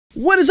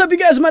What is up, you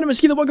guys? My name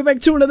is Keith. Welcome back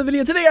to another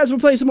video. Today, guys, we're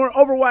playing some more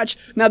Overwatch.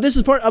 Now, this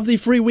is part of the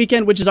free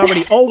weekend, which is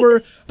already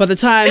over. By the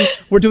time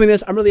we're doing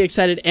this, I'm really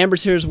excited.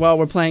 Amber's here as well.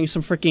 We're playing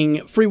some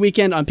freaking free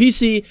weekend on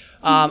PC.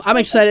 I'm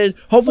excited.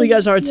 Hopefully, you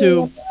guys are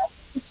too.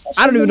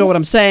 I don't even know what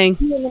I'm saying.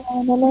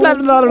 Blah, blah, blah,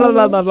 blah,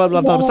 blah, blah, blah,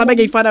 blah, blah. Stop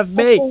making fun of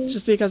me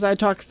just because I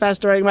talk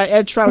fast during my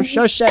intro.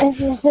 Shush it.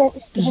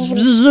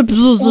 Zip, zip,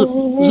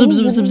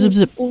 zip, zip,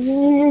 zip.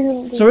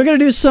 So we're going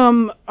to do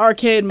some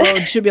arcade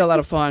mode. Should be a lot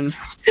of fun.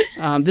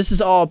 This is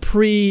all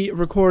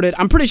pre-recorded.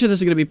 I'm pretty sure this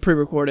is going to be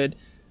pre-recorded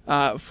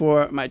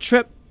for my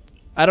trip.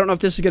 I don't know if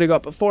this is going to go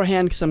up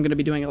beforehand because I'm going to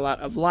be doing a lot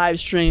of live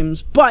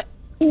streams, but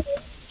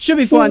should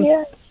be fun.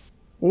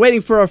 We're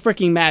waiting for a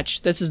freaking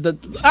match. This is the...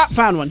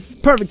 found one.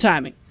 Perfect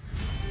timing.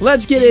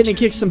 Let's get in and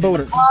kick some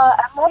booter.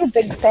 I'm not a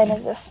big fan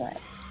of this one.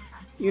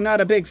 You're not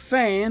a big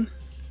fan?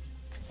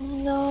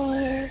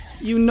 No.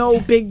 You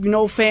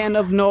no fan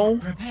of no?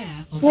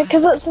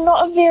 Because it's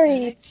not a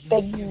very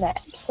big map,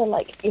 so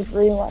like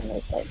everyone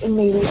is like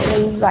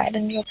immediately right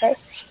in your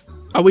face.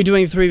 Are we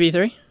doing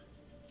 3v3?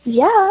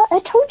 Yeah,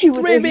 I told you.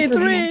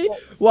 3v3.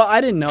 Well,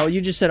 I didn't know.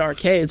 You just said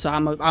arcade, so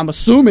I'm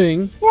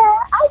assuming. Yeah,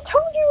 I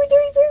told you we're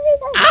doing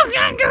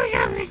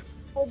 3v3.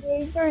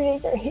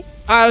 Alright,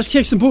 let's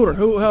kick some booter.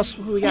 Who else?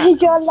 Who we got? He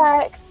got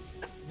like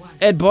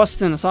Ed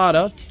Boston, I saw it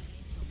out.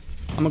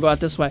 I'm gonna go out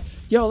this way.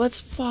 Yo, let's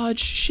fudge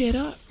shit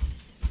up.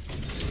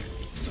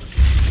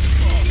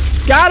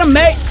 Got him,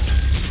 mate.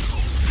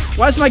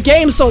 Why is my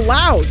game so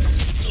loud?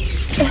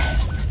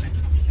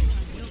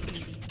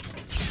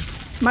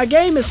 My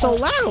game is so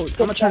loud. I'm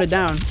gonna turn it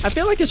down. I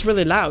feel like it's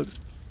really loud.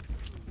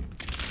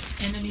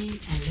 Enemy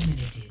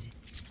eliminated.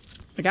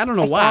 Like, I don't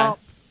know why,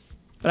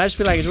 but I just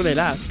feel like it's really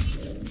loud.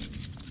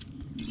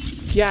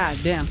 God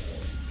damn.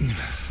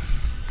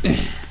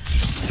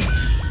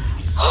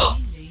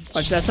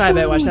 Watch that side,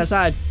 babe. Watch that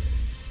side.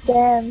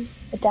 damn.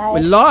 I died. We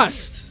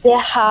lost. Their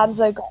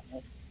Hanzo got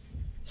me.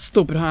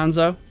 Stupid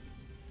Hanzo.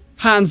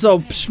 Hanzo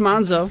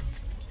Pshmanzo.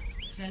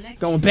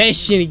 Going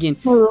Bastion again.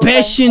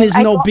 Bastion is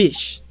no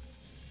bitch.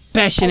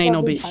 Bastion ain't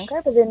no bitch.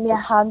 Bunker, but then their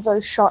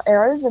Hanzo shot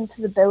arrows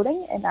into the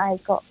building, and I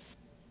got.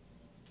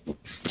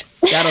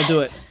 That'll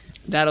do it.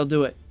 That'll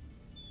do it.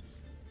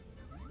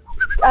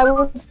 I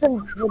was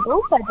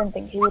invisible, so I didn't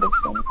think he would have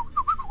seen me.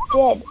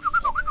 Dead.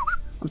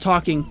 I'm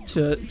talking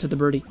to the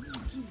birdie.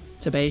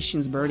 To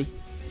Bastion's birdie.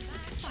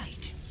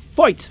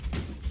 Fight!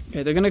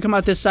 Okay, they're gonna come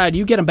out this side.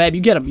 You get him, babe.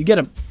 You get him. You get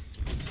him.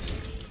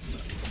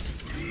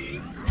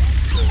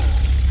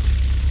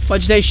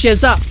 Fudge they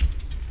shiz up.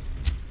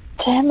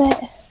 Damn it.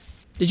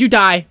 Did you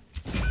die?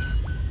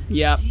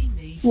 Yep.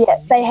 Yeah,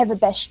 they have a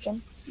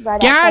bastion.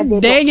 Right outside God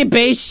their dang it,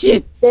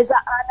 Bastion! There's an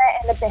Ana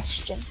and a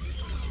bastion.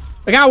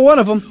 I got one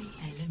of them.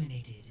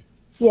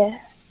 Yeah.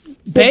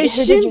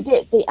 Bastion? Who did you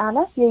get? The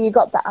Ana? Yeah, you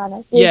got the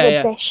Ana. There's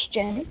Yeah. a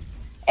bastion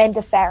and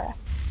a Farah.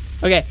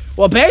 Okay,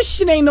 well,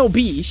 Bastion ain't no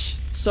beach,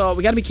 so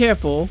we gotta be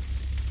careful.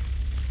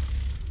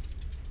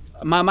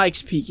 My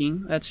mic's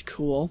peaking. That's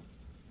cool.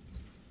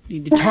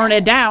 Need to turn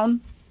it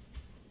down.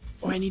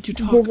 Or I need to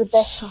talk There's a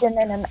bastion soft.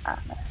 and an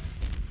Ana.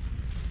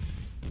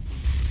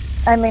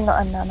 I mean,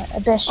 not an Ana, a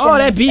bastion. Oh,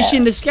 that and beach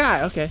in Farah. the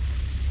sky. Okay.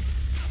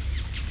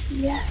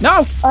 Yeah.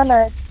 No! Oh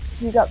no,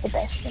 you got the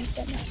bastion,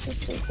 so let's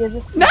just see. There's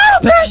a No, snake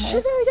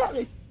Bastion! somewhere. There, you got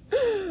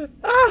me.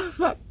 Ah,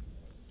 fuck.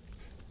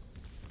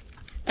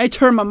 I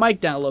turned my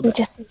mic down a little We bit.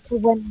 just need to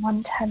win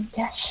one time,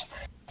 Dash.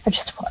 I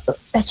just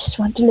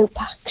want to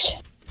loop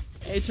action.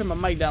 I turned my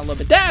mic down a little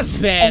bit. That's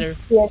better.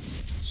 Yeah.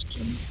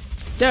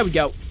 There we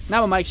go.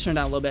 Now my mic's turned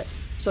down a little bit.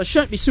 So it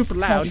shouldn't be super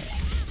loud.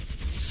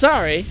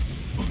 Sorry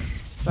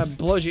if I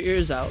blows your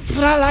ears out.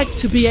 But I like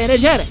to be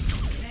energetic.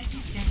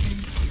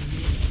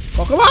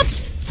 Welcome up.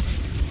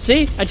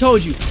 See? I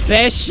told you.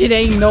 Best shit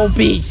ain't no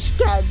beach.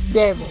 God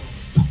damn it.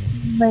 Oh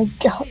my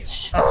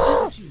gosh.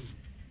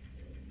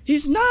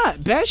 He's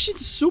not. Best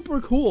shit's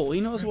super cool.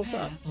 He knows what's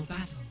up. For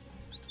battle.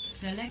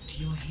 Select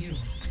your hero.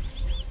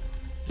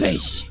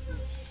 Base.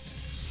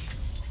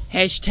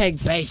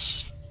 Hashtag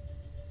base.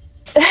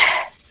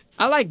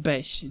 I like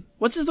Bastion.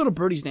 What's his little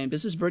birdie's name?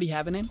 Does this birdie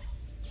have a name?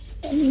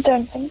 I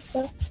don't think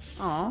so.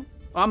 Aw. Well,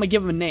 I'm gonna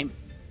give him a name.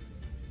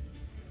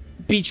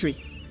 Beatree.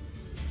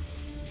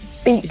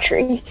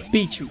 Beatree.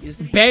 Beatree. It's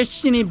the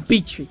Bastion and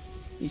Beatree.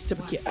 He's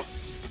super cute.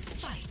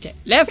 Okay,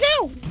 let's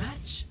go!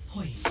 Match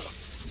point.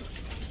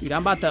 Dude,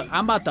 I'm about to.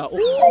 I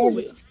Ooh. have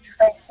a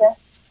tracer.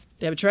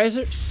 They have a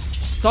tracer?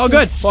 It's all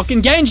good.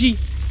 Fucking Genji.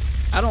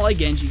 I don't like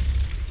Genji.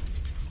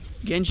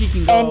 Genji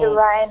can go. And a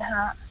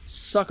Reinhardt.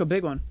 Suck a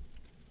big one.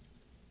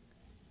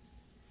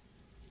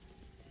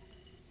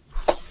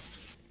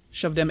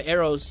 Shove them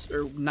arrows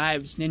or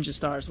knives, ninja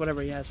stars,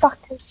 whatever he has,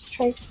 Fuck his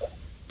tracer.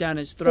 down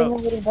his In a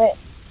throat. little bit.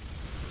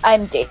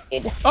 I'm dead.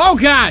 Oh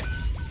god!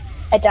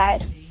 I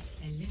died.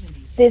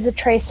 There's a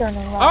tracer and a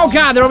Reinhardt. Oh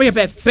god, they're over here,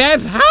 babe.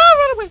 Babe, run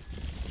away.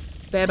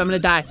 Babe, I'm gonna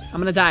die. I'm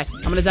gonna die.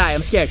 I'm gonna die.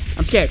 I'm scared.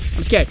 I'm scared.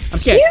 I'm scared. I'm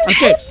scared. You I'm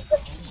scared. have the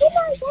skin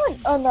I want.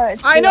 Oh no.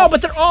 It's I know, you.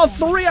 but they're all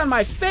three on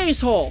my face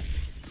hole.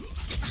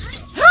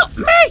 Help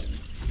me!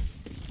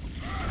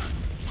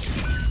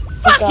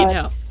 Fucking God.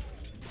 hell.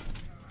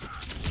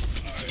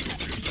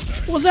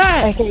 What's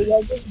that? Okay,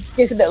 yeah,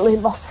 definitely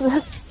lost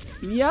this.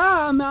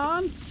 Yeah,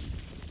 man.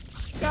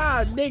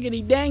 God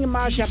diggity dang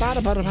my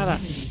shabada bada bada.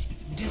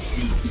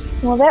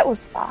 Well, that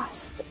was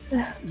fast.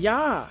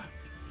 Yeah.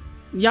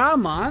 Yeah,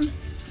 man.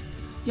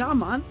 Yeah,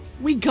 man.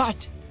 We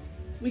got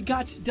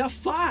the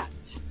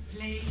fight.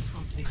 Play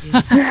of the game.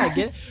 I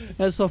get it.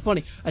 That's so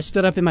funny. I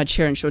stood up in my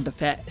chair and showed the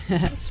fat.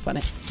 That's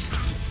funny.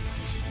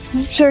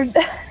 Sure.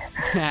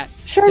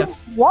 Sure.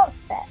 What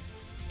fat?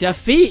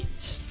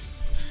 Defeat.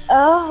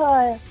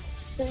 Oh,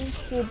 you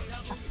said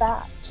a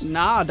fat.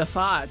 Nah, the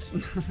fight.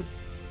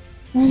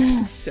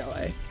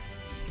 Silly.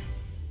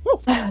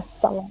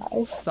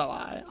 Salai.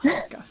 Silly.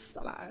 Oh, God,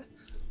 silly.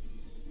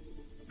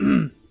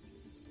 Woo.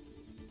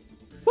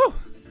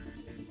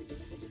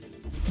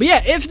 But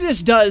yeah, if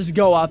this does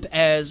go up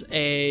as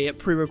a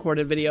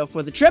pre-recorded video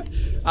for the trip,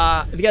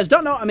 if you guys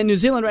don't know, I'm in New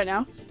Zealand right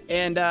now,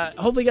 and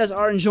hopefully you guys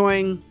are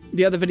enjoying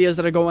the other videos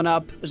that are going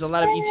up. There's a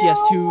lot of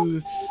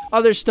ETS2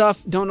 other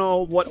stuff. Don't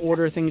know what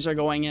order things are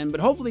going in, but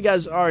hopefully you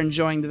guys are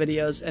enjoying the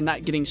videos and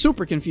not getting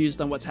super confused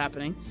on what's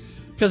happening,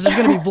 because there's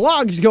going to be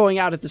vlogs going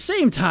out at the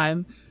same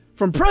time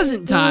from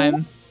present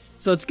time,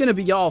 so it's going to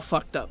be all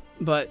fucked up,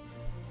 but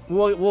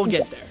we'll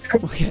get there.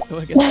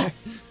 We'll get there.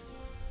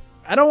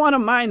 I don't want to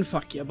mind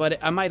fuck you, but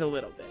I might a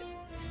little bit.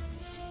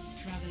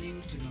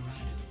 Traveling to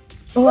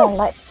Morado. Oh, I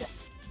like this.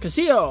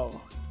 Casio!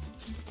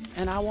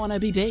 And I want to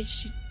be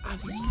Bastion,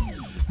 obviously.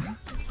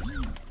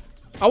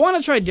 I want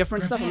to try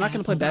different stuff. I'm not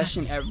going to play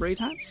Bastion every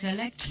time.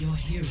 Select your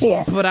hero.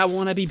 Yeah, But I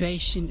want to be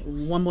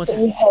Bastion one more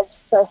time. we have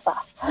so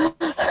far.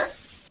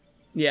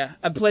 Yeah,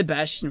 I played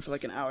Bastion for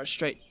like an hour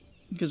straight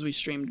because we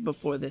streamed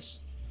before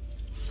this.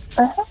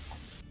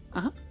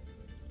 Uh-huh.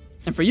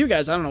 And for you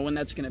guys, I don't know when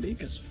that's going to be,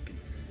 because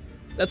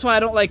that's why I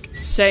don't like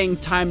saying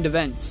timed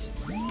events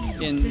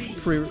in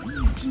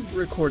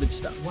pre-recorded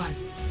stuff. One.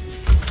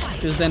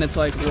 Because then it's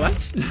like,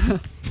 what?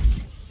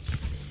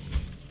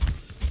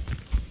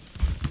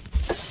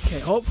 Okay,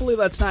 hopefully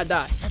let's not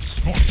die.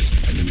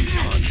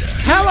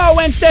 Hello,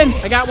 Winston!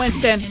 I got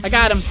Winston. I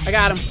got him. I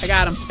got him. I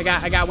got him. I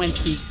got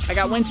Winsty. I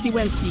got Winsty.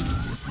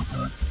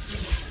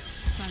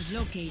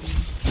 Translocating.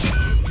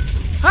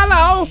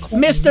 Hello,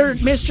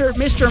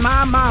 Mr.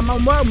 Mama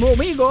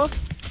Momigo.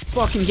 It's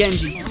fucking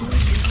Genji.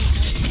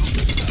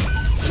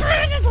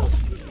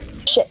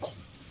 Shit.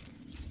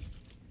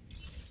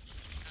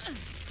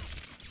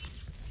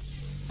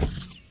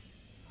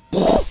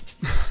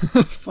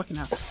 Fucking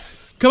hell.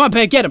 Come on,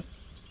 Peg, get him.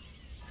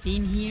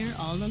 Been here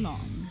all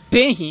along.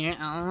 Been here. Be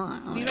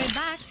right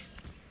back.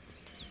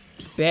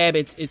 Babe,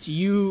 it's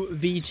you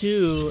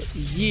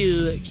V2.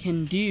 You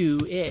can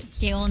do it.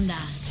 ¿Qué onda?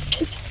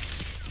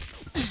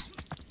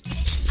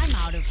 I'm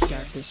out of here. You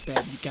got this, babe.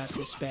 You got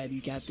this, babe.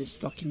 You got this,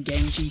 fucking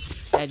Genji.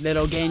 That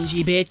little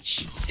Genji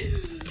bitch.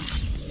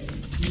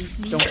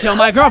 Don't kill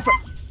my girlfriend.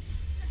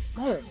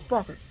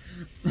 Motherfucker.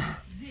 0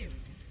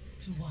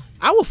 to 1.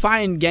 I will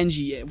find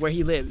Genji where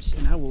he lives,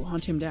 and I will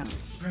hunt him down.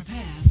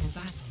 Prepare for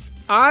battle.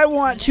 I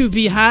want to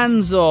be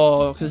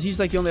Hanzo, because he's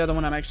like the only other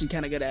one I'm actually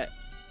kind of good at.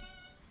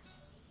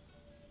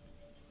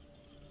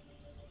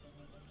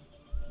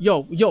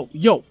 Yo.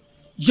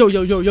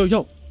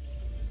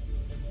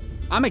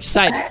 I'm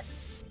excited.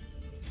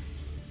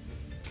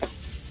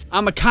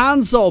 I'm a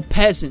console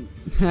peasant.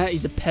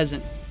 He's a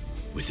peasant.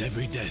 With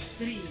every death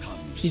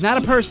comes He's not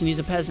a person, he's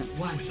a peasant.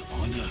 One. with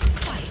honor.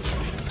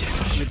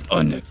 With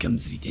honor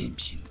comes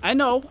redemption. I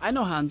know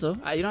Hanzo.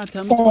 You don't have to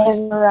tell me twice.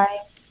 They've Ryan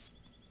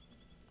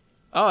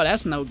Oh,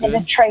 that's no and a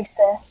good.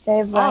 Tracer.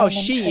 They've Ryan Oh, and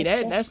shit,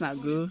 Tracer. that's not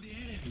good.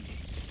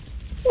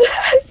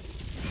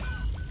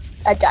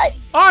 I died.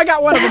 Oh, I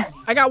got one of them.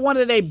 I got one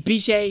of they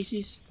beach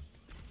aces.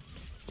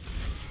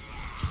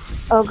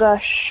 Oh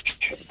gosh.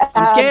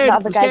 I'm scared. the I'm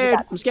other guy's scared.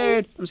 about to I'm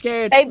scared. freeze. I'm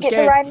scared. Babe, I'm get the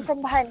scared. Ryan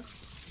from behind.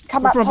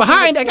 Come up From top of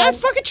behind, the I got Ryan.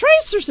 fucking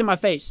tracers in my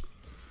face.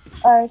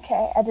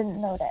 Okay, I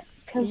didn't know that.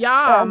 Because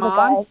Yeah, the man.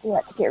 guys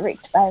like to get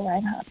wrecked by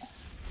Reinhardt.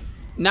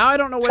 Now I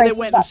don't know where Tracer's they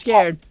went. I'm up top.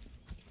 scared.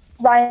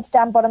 Ryan's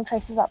down bottom,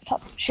 Tracer's up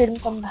top. Shoot him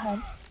from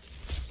behind.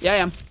 Yeah, I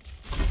am.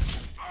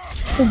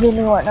 Because then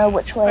we won't know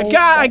which way.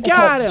 I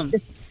got him.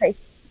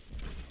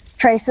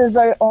 Tracer's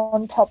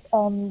on top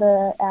on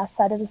the our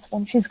side of the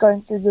spawn. She's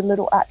going through the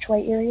little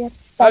archway area.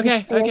 By the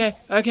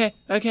stairs. Okay.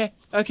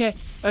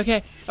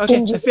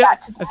 Genji's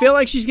about to I feel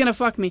like she's gonna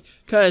fuck me,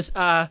 cause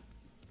I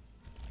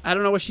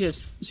don't know where she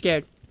is. I'm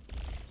scared.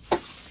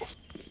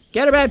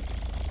 Get her, babe.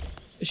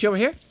 Is she over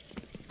here?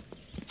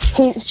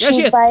 She's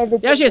She is. by the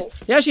Yeah, she is. door.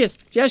 Yeah,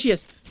 she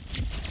is.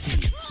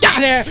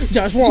 Got her.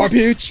 That's one,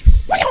 bitch.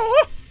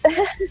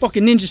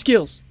 Fucking ninja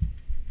skills.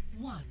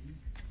 1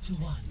 to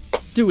 1.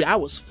 Dude, I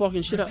was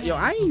fucking shit up. Yo,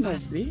 I ain't no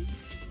bitch.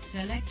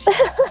 Select.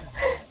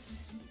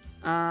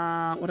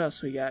 What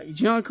else we got?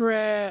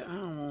 Junkrat. I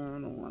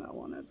don't know what I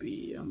want to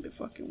be. I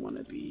fucking want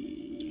to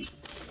be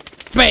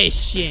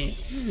Bastion.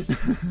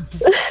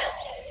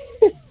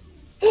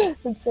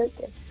 It's so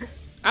good.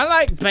 I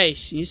like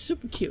Bastion. He's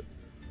super cute.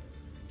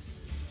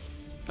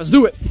 Let's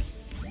do it.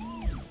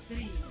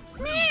 3.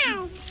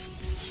 Meow.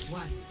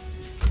 1.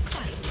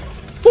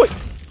 Foot.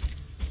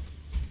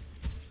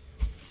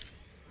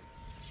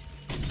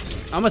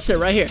 I'm gonna sit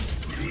right here.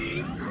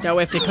 That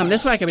way if they come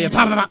this way, I can be a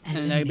pa pa pa.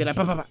 And they can be like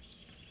pa pa pa.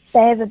 They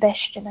have a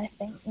bastion, I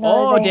think.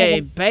 No, Oh, they they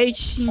have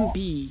bastion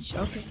beach.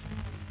 Okay.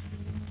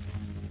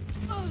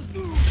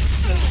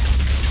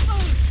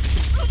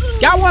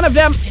 Got one of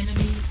them.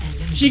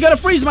 She gonna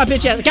freeze my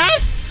bitch ass. Got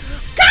him.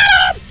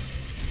 Got him.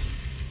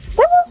 That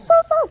was so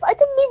fast. I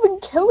didn't even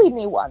kill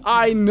anyone.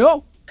 I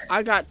know.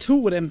 I got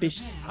 2 of them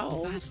bitches.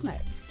 Oh,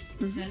 snap.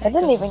 I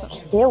didn't even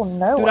kill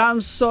no Dude, one.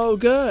 I'm so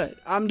good.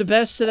 I'm the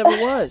best that ever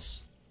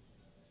was.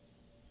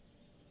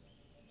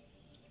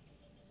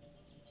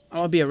 I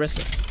wanna be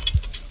Arissa.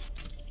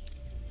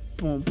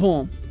 Boom,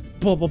 boom.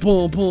 Boom, boom,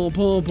 boom, boom,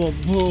 boom,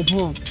 boom, boom,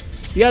 boom.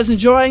 You guys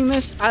enjoying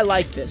this? I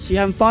like this. You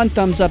having fun?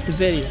 Thumbs up the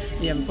video.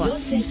 You having fun?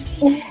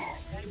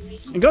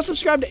 And go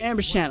subscribe to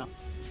Amber's channel.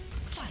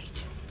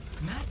 Fight.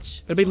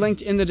 Match. It'll be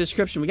linked in the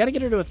description. We gotta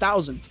get her to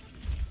 1,000.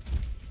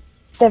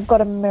 They've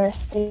got a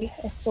Mercy.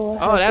 I saw her.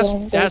 Oh, that's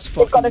doing that's this.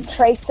 They've got a fucking.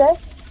 Tracer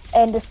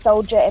and a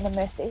Soldier and a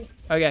Mercy.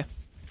 Okay.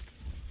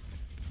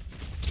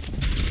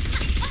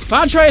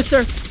 Found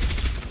Tracer.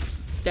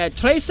 That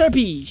Tracer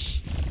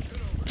beach.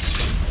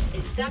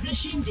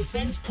 Establishing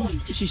defense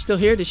point. Is she still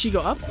here? Did she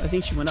go up? I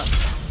think she went up.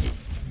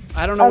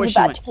 I don't I know where was she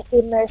about went. to get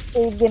their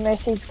Mercy. Their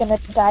Mercy's gonna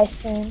die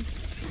soon.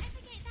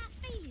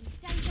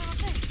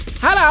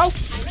 Hello.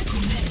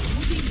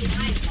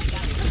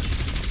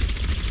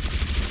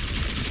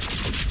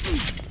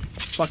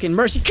 Fucking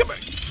Mercy, come here.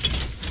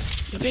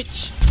 You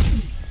bitch.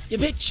 You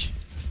bitch.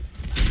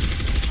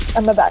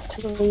 I'm about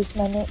to lose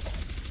my neck.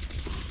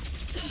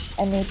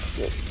 I need to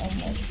get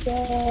somewhere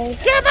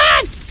safe. Come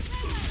on.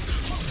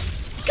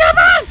 Come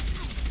on.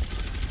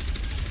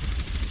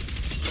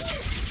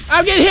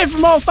 I'm getting hit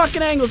from all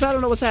fucking angles. I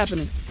don't know what's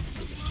happening.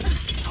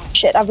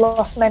 Shit, I've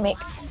lost my mech.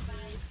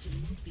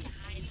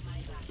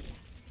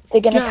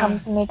 They're gonna God. come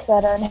for me because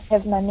I don't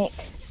have my mech.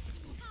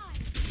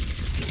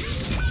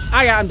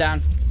 I got him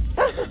down.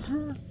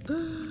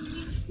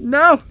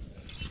 No.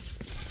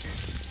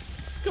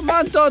 Come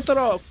on,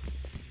 Totoro.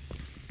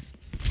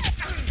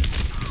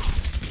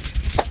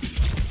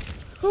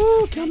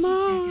 Oh, come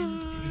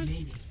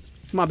on.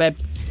 Come on, babe.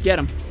 Get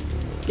him.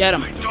 Get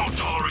him.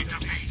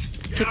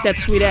 Kick that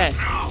sweet ass.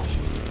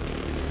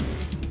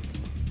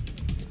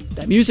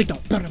 That music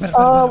don't.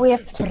 Oh, we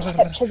have to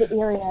capture the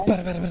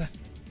area.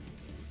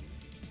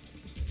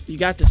 You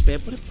got this,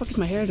 babe. What the fuck is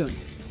my hair doing?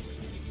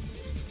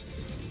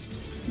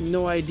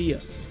 No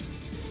idea.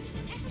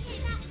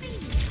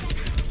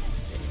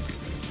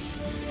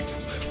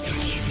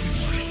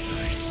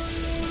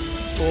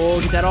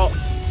 Oh, get that all.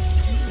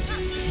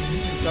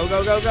 Go,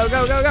 go, go, go,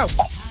 go, go, go.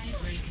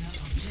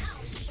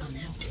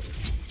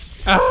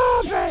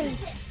 Ah, babe.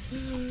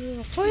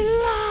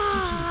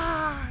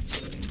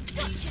 Relax.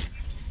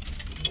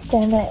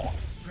 Damn it.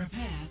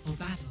 Prepare for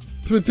battle.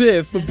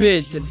 Prepare for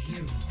bed.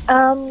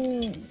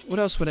 I What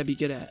else would I be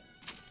good at?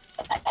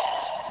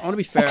 I want to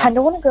be fair. kind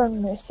of want to go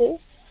Mercy.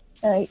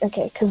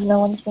 Okay, because no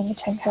one's being a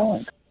tank. I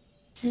won't.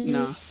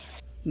 Nah.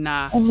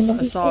 Nah. I'm gonna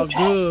be It's all so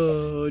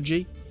good,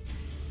 G.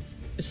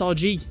 It's all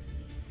G.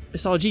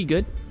 It's all G,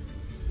 good.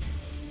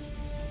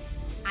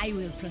 I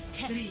will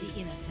protect the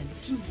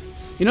innocent.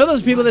 You know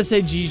those people that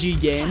say GG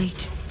game?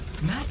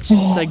 Match.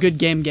 It's like good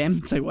game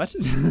game. It's like what?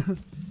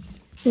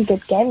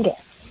 Good game.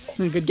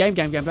 Good game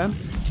game game.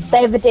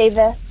 They have a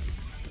diva.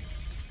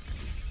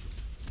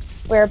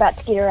 We're about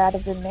to get her out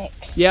of the mech.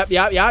 Yep,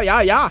 yeah. Yeah,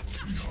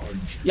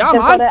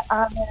 They've man. got an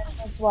armor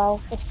as well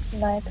for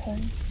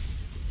sniping.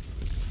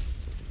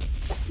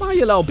 Come on,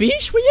 you little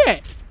bitch. Where you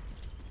at?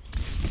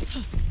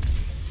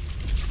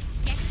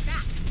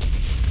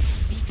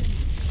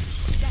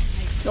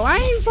 Yo, I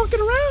ain't fucking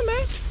around,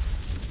 man.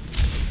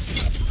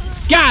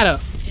 Got her.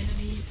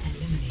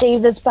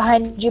 Diva's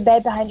behind you,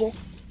 babe, behind you.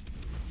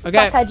 Okay.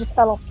 Fuck, I just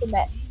fell off the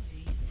mech.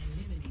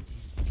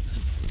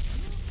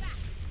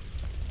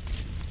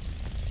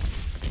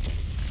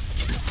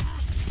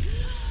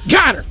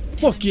 Got her.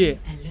 Fuck yeah.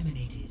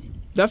 Eliminated.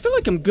 I feel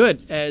like I'm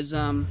good as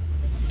Enemy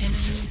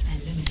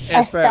eliminated.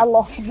 I for- fell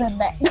off the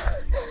mech.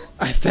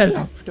 I fell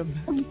off the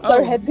map. I'm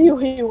so happy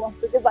you won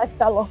because I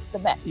fell off the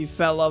mech. You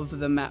fell off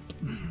the map.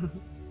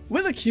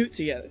 We look cute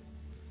together.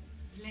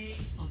 Play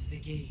of the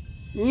game.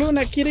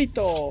 Luna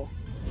Kirito.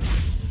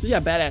 You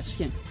got badass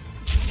skin.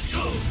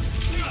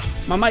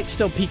 My mic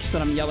still peaks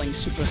when I'm yelling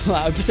super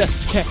loud, but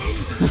that's okay.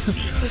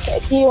 Okay,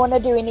 do you want to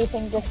do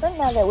anything different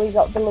now that we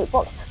got the loot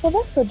box for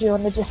this, or do you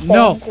want to just stay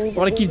No, through I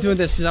want to keep doing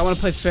this because I want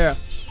to play Farah.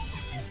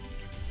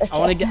 Okay.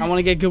 I want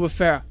to get good with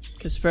Farah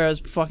because Farah's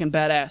fucking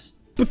badass.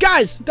 But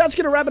guys, that's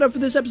gonna wrap it up for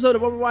this episode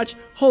of Overwatch.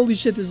 Holy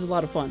shit, this is a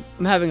lot of fun.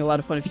 I'm having a lot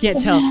of fun. If you can't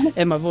tell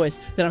in my voice,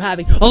 then I'm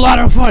having a lot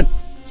of fun.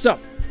 So,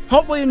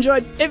 hopefully you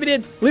enjoyed. If you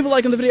did, leave a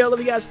like on the video. I love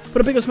you guys.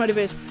 Put a big old smiley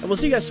face, and we'll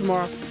see you guys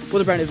tomorrow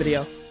with a brand new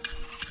video.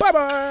 Bye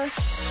bye.